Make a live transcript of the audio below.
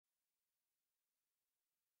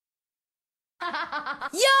Yo,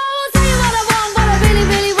 tell you what I want, what I really,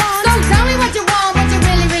 really want. So tell me what you want, what you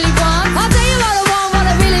really, really want. I'll tell you what I want, what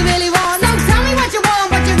I really, really want. So tell me what you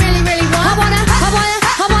want, what you really, really want. I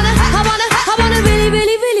wanna really,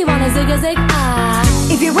 really, really wanna zig a zig ah.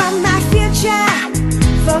 If you want my future,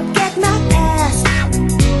 forget my past.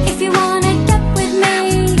 If you wanna get with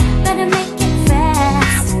me, better make it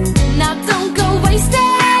fast. Now don't go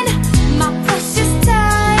wasting my precious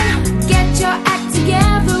time. Get your act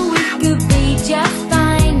together, we could be just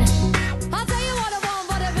fine. I'll tell you what I want,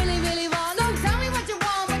 what I really, really want. So tell me what you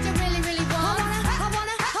want, what you really, really want. I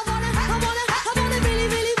wanna really,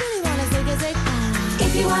 really, really wanna zig a zig ah.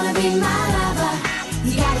 If you wanna be my lover,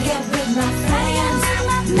 you gotta get with my friends.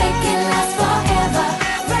 Make it last forever.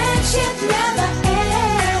 Friendship never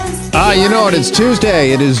ends. You know what? It's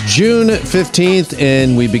Tuesday. It is June 15th,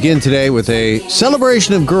 and we begin today with a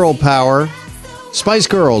celebration of girl power. Spice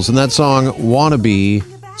Girls and that song, Wannabe,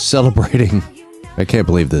 celebrating, I can't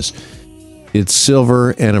believe this, its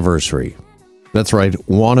silver anniversary. That's right,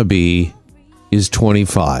 Wannabe is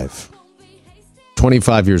 25.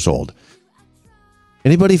 25 years old.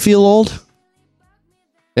 Anybody feel old?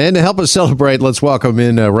 And to help us celebrate, let's welcome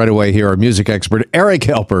in right away here our music expert, Eric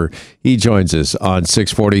Helper. He joins us on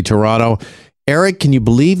 640 Toronto. Eric, can you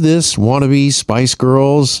believe this? Wannabe Spice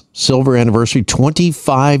Girls silver anniversary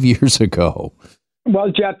 25 years ago. Well,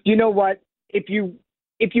 Jeff, you know what? If you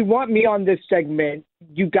want me on this segment,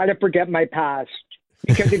 you got to forget my past.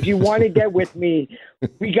 Because if you want to get with me,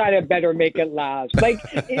 we got to better make it last.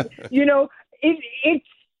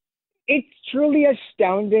 It's truly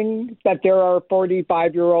astounding that there are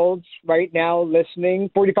 45-year-olds right now listening,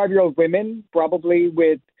 45-year-old women, probably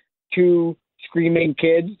with two screaming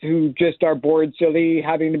kids who just are bored silly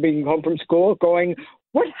having to be home from school, going,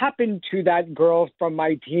 what happened to that girl from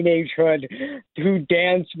my teenagehood who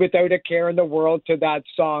danced without a care in the world to that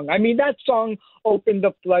song? I mean, that song opened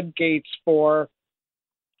the floodgates for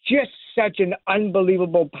just such an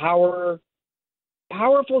unbelievable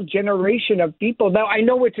powerful generation of people. Now, I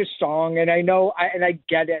know it's a song, and I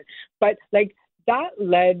get it, but like that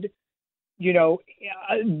led,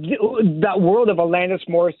 that world of Alanis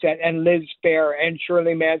Morissette and Liz Phair and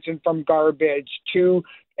Shirley Manson from Garbage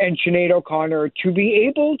and Sinead O'Connor to be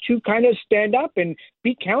able to kind of stand up and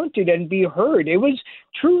be counted and be heard. It was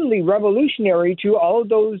truly revolutionary to all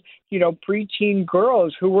those, preteen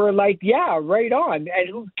girls who were like, yeah, right on, and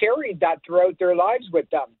who carried that throughout their lives with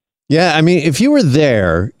them. Yeah, I mean, if you were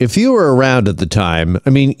there, if you were around at the time, I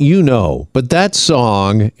mean, but that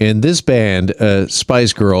song and this band,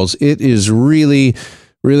 Spice Girls, it is really,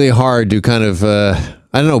 really hard to kind of,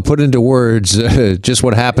 put into words just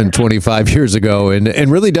what happened 25 years ago and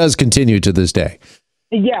really does continue to this day.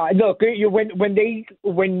 Yeah, look,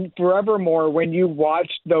 when Forevermore, when you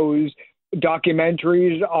watch those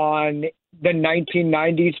documentaries on the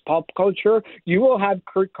 1990s pop culture, you will have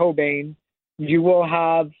Kurt Cobain, you will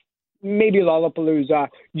have maybe Lollapalooza,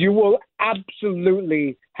 you will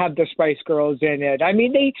absolutely have the Spice Girls in it. I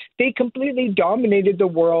mean, they completely dominated the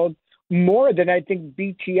world more than I think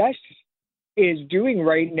BTS is doing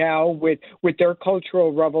right now with their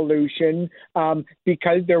cultural revolution,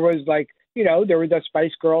 because there was there was a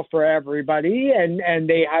Spice Girl for everybody, and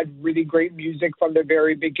they had really great music from the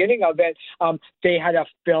very beginning of it. They had a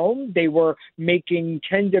film. They were making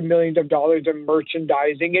tens of millions of dollars in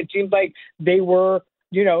merchandising. It seemed like they were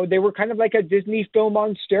kind of like a Disney film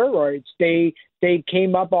on steroids. They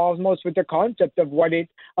came up almost with the concept of what a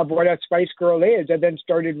Spice Girl is, and then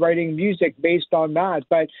started writing music based on that.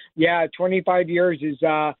 But yeah, 25 years is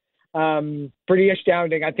pretty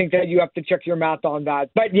astounding. I think that you have to check your math on that.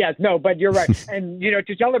 But yes, no, but you're right. And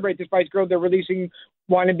to celebrate the Spice Girl, they're releasing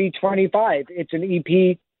Wannabe 25. It's an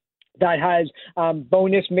EP that has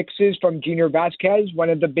bonus mixes from Junior Vasquez, one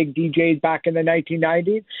of the big DJs back in the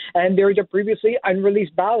 1990s. And there's a previously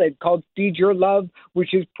unreleased ballad called Feed Your Love,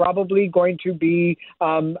 which is probably going to be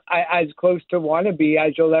as close to Wannabe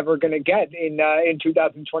as you're ever going to get in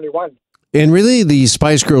 2021. And really, the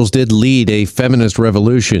Spice Girls did lead a feminist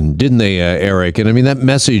revolution, didn't they, Eric? And I mean, that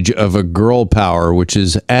message of a girl power, which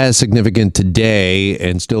is as significant today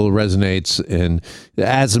and still resonates and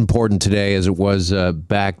as important today as it was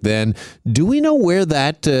back then. Do we know where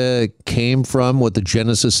that came from, what the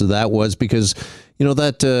genesis of that was? Because,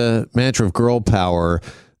 that mantra of girl power,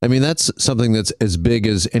 I mean, that's something that's as big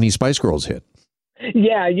as any Spice Girls hit.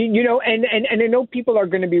 Yeah, and I know people are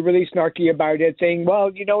going to be really snarky about it, saying,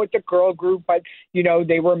 well, it's a girl group, but,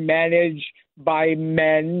 they were managed by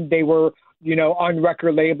men. They were, on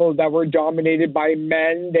record labels that were dominated by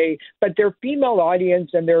men. But their female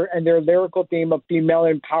audience and their lyrical theme of female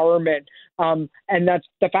empowerment And that's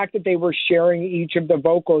the fact that they were sharing each of the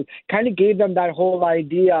vocals kind of gave them that whole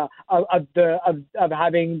idea of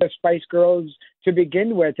having the Spice Girls to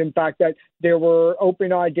begin with. In fact, that there were open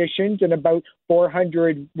auditions and about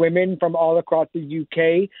 400 women from all across the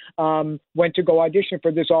UK went to go audition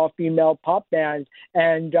for this all-female pop band,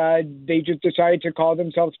 and they just decided to call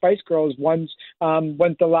themselves Spice Girls once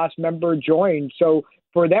the last member joined. So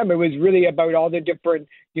for them, it was really about all the different,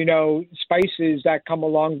 spices that come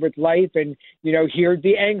along with life. And, here's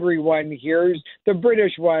the angry one, here's the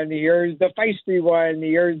British one, here's the feisty one,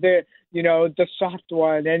 here's the soft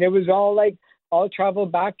one. And it was all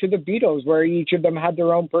traveled back to the Beatles, where each of them had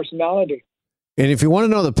their own personality. And if you want to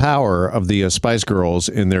know the power of the Spice Girls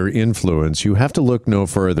and their influence, you have to look no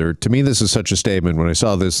further. To me, this is such a statement. When I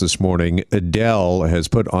saw this morning, Adele has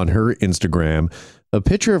put on her Instagram a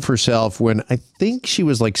picture of herself when I think she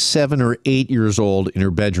was like 7 or 8 years old in her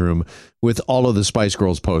bedroom with all of the Spice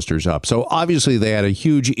Girls posters up. So obviously they had a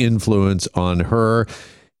huge influence on her.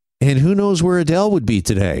 And who knows where Adele would be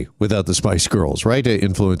today without the Spice Girls, right?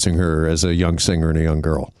 Influencing her as a young singer and a young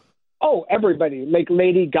girl. Oh, everybody. Like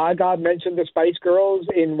Lady Gaga mentioned the Spice Girls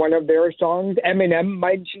in one of their songs. Eminem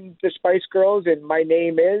mentioned the Spice Girls in My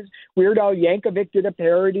Name Is. Weird Al Yankovic did a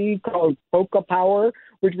parody called Polka Power,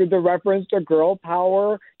 which was a reference to girl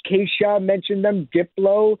power. Keisha mentioned them.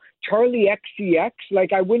 Diplo, Charlie XCX.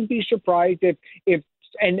 Like, I wouldn't be surprised if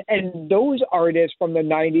and those artists from the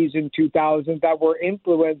 90s and 2000s that were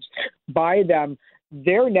influenced by them,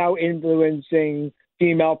 they're now influencing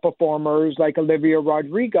female performers like Olivia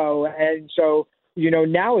Rodrigo. And so,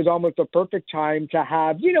 now is almost a perfect time to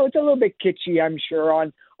have, it's a little bit kitschy, I'm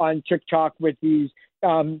sure, on TikTok with these,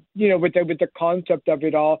 with the concept of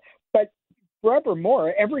it all. But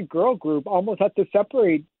forevermore, every girl group almost has to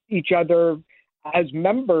separate each other as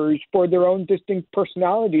members for their own distinct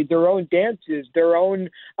personality, their own dances, their own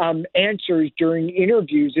answers during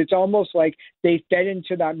interviews. It's almost like they fed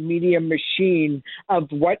into that media machine of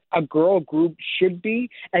what a girl group should be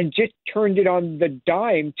and just turned it on the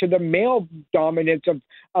dime to the male dominance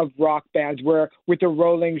of rock bands, where with the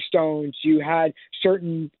Rolling Stones, you had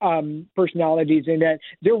certain personalities in it.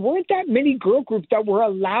 There weren't that many girl groups that were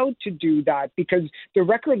allowed to do that because the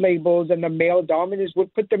record labels and the male dominance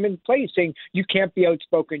would put them in place, saying, you can't be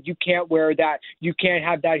outspoken, you can't wear that, you can't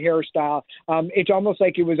have that hairstyle. It's almost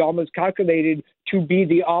like it was almost calculated to be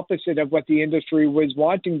the opposite of what the industry was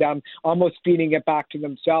wanting them, almost feeding it back to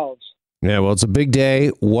themselves. Yeah, well, it's a big day.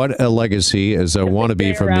 What a legacy as a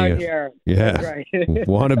wannabe from the here. Yeah, Right.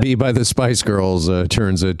 wannabe by the Spice Girls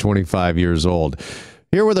turns 25 years old.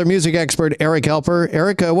 Here with our music expert, Eric Helper.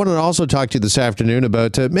 Eric, I wanted to also talk to you this afternoon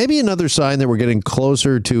about maybe another sign that we're getting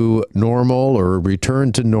closer to normal or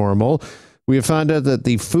return to normal. We have found out that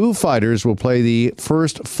the Foo Fighters will play the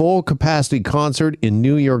first full capacity concert in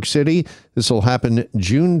New York City. This will happen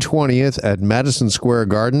June 20th at Madison Square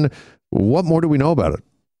Garden. What more do we know about it?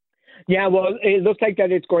 Yeah, well, it looks like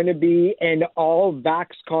that it's going to be an all-vax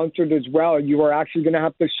concert as well. You are actually going to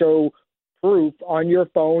have to show proof on your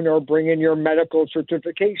phone or bring in your medical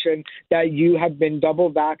certification that you have been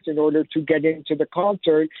double vaxxed in order to get into the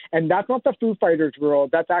concert. And that's not the Foo Fighters rule.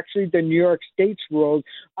 That's actually the New York State's rule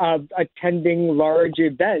of attending large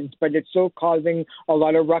events. But it's still causing a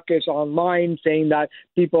lot of ruckus online, saying that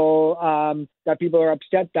people are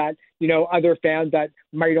upset that, other fans that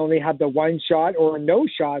might only have the one shot or no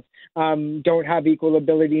shots don't have equal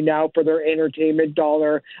ability now for their entertainment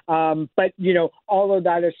dollar. But, all of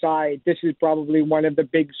that aside, this is probably one of the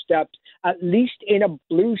big steps, at least in a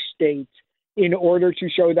blue state, in order to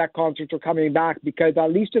show that concerts are coming back, because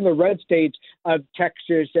at least in the red states of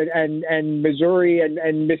Texas and Missouri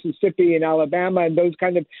and Mississippi and Alabama and those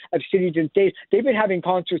kind of cities and states, they've been having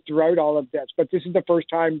concerts throughout all of this. But this is the first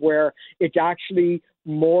time where it's actually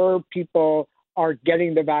more people are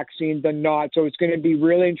getting the vaccine than not. So it's going to be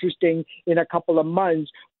really interesting in a couple of months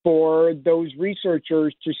for those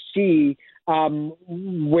researchers to see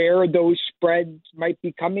where those spreads might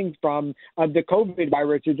be coming from of the COVID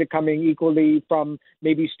virus. Is it coming equally from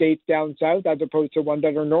maybe states down south as opposed to ones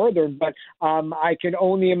that are northern? But I can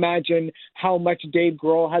only imagine how much Dave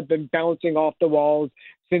Grohl has been bouncing off the walls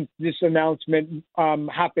since this announcement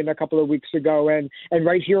happened a couple of weeks ago. And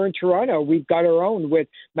right here in Toronto, we've got our own, with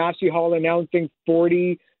Massey Hall announcing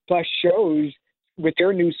 40 plus shows with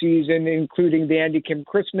their new season, including the Andy Kim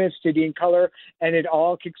Christmas, City in Color, and it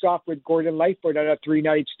all kicks off with Gordon Lightfoot at a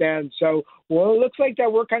 3-night stand. So, well, it looks like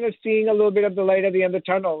that we're kind of seeing a little bit of the light at the end of the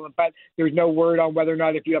tunnel, but there's no word on whether or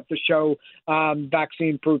not if you have to show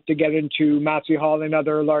vaccine proof to get into Massey Hall and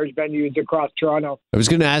other large venues across Toronto. I was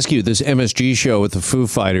going to ask you, this MSG show with the Foo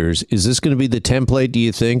Fighters, is this going to be the template, do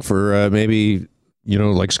you think, for maybe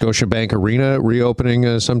like Scotiabank Arena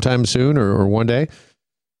reopening sometime soon or one day?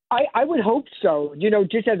 I would hope so.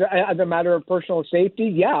 Just as a matter of personal safety,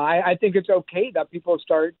 yeah, I think it's okay that people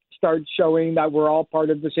start showing that we're all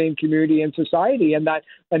part of the same community and society, and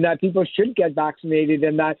that people should get vaccinated,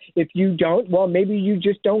 and that if you don't, well, maybe you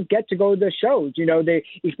just don't get to go to the shows. They,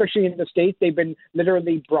 especially in the States, they've been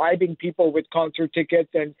literally bribing people with concert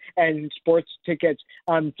tickets and sports tickets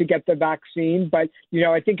to get the vaccine. But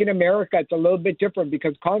I think in America it's a little bit different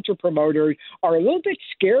because concert promoters are a little bit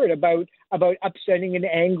scared about upsetting and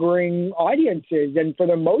angering audiences. And for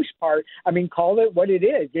the most part, call it what it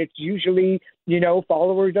is. It's usually,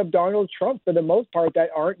 followers of Donald Trump for the most part that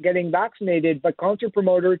aren't getting vaccinated. But concert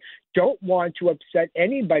promoters don't want to upset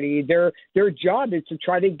anybody. Their job is to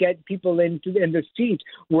try to get people in the seats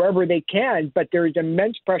wherever they can. But there's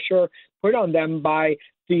immense pressure put on them by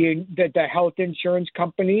the health insurance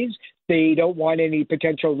companies. They don't want any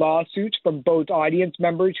potential lawsuits from both audience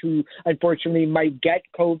members who unfortunately might get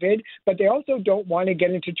COVID, but they also don't want to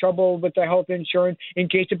get into trouble with the health insurance in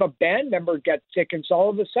case if a band member gets sick. And so all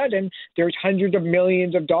of a sudden, there's hundreds of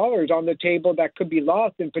millions of dollars on the table that could be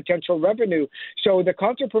lost in potential revenue. So the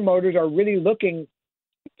concert promoters are really looking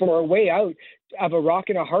for a way out of a rock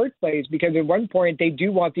and a hard place, because at one point they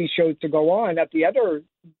do want these shows to go on. At the other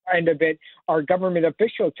end of it are government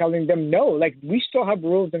officials telling them no, like we still have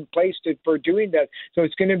rules in place for doing this. So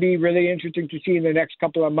it's going to be really interesting to see in the next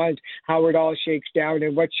couple of months how it all shakes down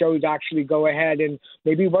and what shows actually go ahead and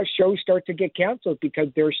maybe what shows start to get canceled because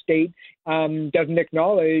their state doesn't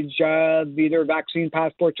acknowledge either vaccine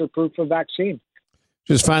passports or proof of vaccine.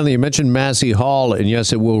 Just finally, you mentioned Massey Hall, and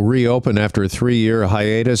yes, it will reopen after a 3-year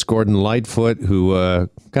hiatus. Gordon Lightfoot, who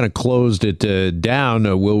kind of closed it down,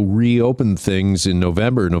 will reopen things in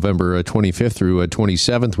November 25th through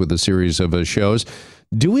 27th with a series of shows.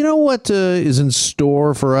 Do we know what is in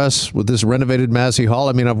store for us with this renovated Massey Hall?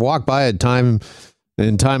 I've walked by it time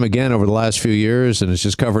and time again over the last few years, and it's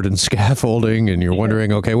just covered in scaffolding, and you're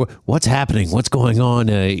wondering, okay, what's happening? What's going on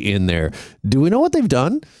in there? Do we know what they've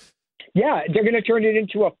done? Yeah, they're going to turn it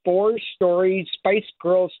into a 4-story Spice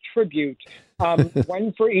Girls tribute.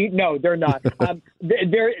 One for each. No, they're not.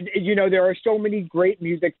 There are so many great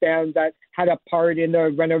music bands that had a part in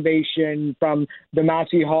the renovation, from the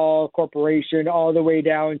Massey Hall Corporation all the way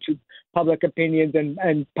down to public opinions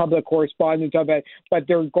and public correspondence of it. But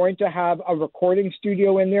they're going to have a recording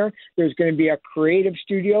studio in there. There's going to be a creative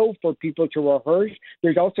studio for people to rehearse.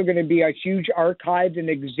 There's also going to be a huge archives and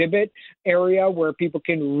exhibit area where people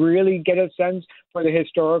can really get a sense for the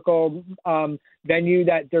historical venue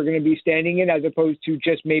that they're going to be standing in, as opposed to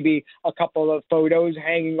just maybe a couple of photos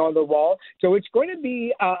hanging on the wall. So it's going to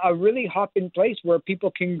be a really hopping place where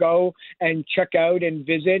people can go and check out and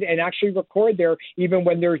visit and actually record there even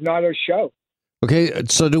when there's not a show. Okay,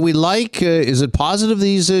 so do we is it positive,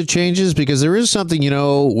 these changes? Because there is something,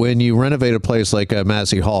 when you renovate a place like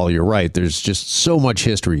Massey Hall, you're right, there's just so much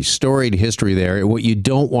history, storied history there. What you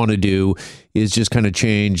don't want to do is just kind of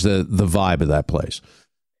change the vibe of that place.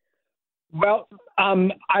 Well,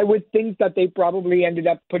 I would think that they probably ended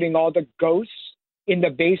up putting all the ghosts in the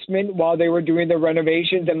basement while they were doing the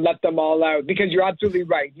renovations and let them all out, because you're absolutely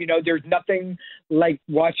right. There's nothing like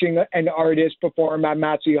watching an artist perform at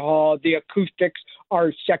Massey Hall. The acoustics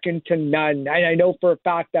are second to none. And I know for a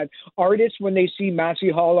fact that artists, when they see Massey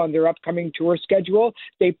Hall on their upcoming tour schedule,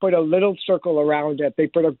 they put a little circle around it. They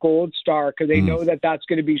put a gold star because they know that that's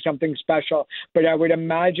going to be something special. But I would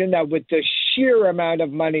imagine that with the sheer amount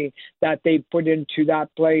of money that they put into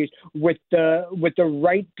that place, with the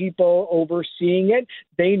right people overseeing it,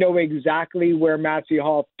 they know exactly where Massey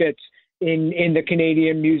Hall fits in the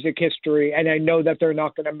Canadian music history, and I know that they're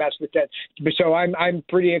not going to mess with it. So I'm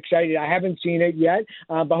pretty excited. I haven't seen it yet,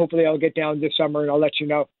 but hopefully I'll get down this summer and I'll let you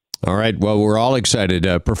know. All right. Well, we're all excited.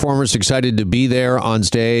 Performers excited to be there on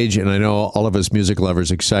stage, and I know all of us music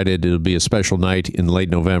lovers excited. It'll be a special night in late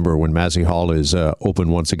November when Massey Hall is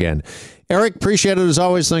open once again. Eric, appreciate it as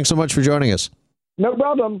always. Thanks so much for joining us. No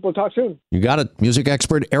problem. We'll talk soon. You got it. Music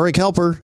expert Eric Halper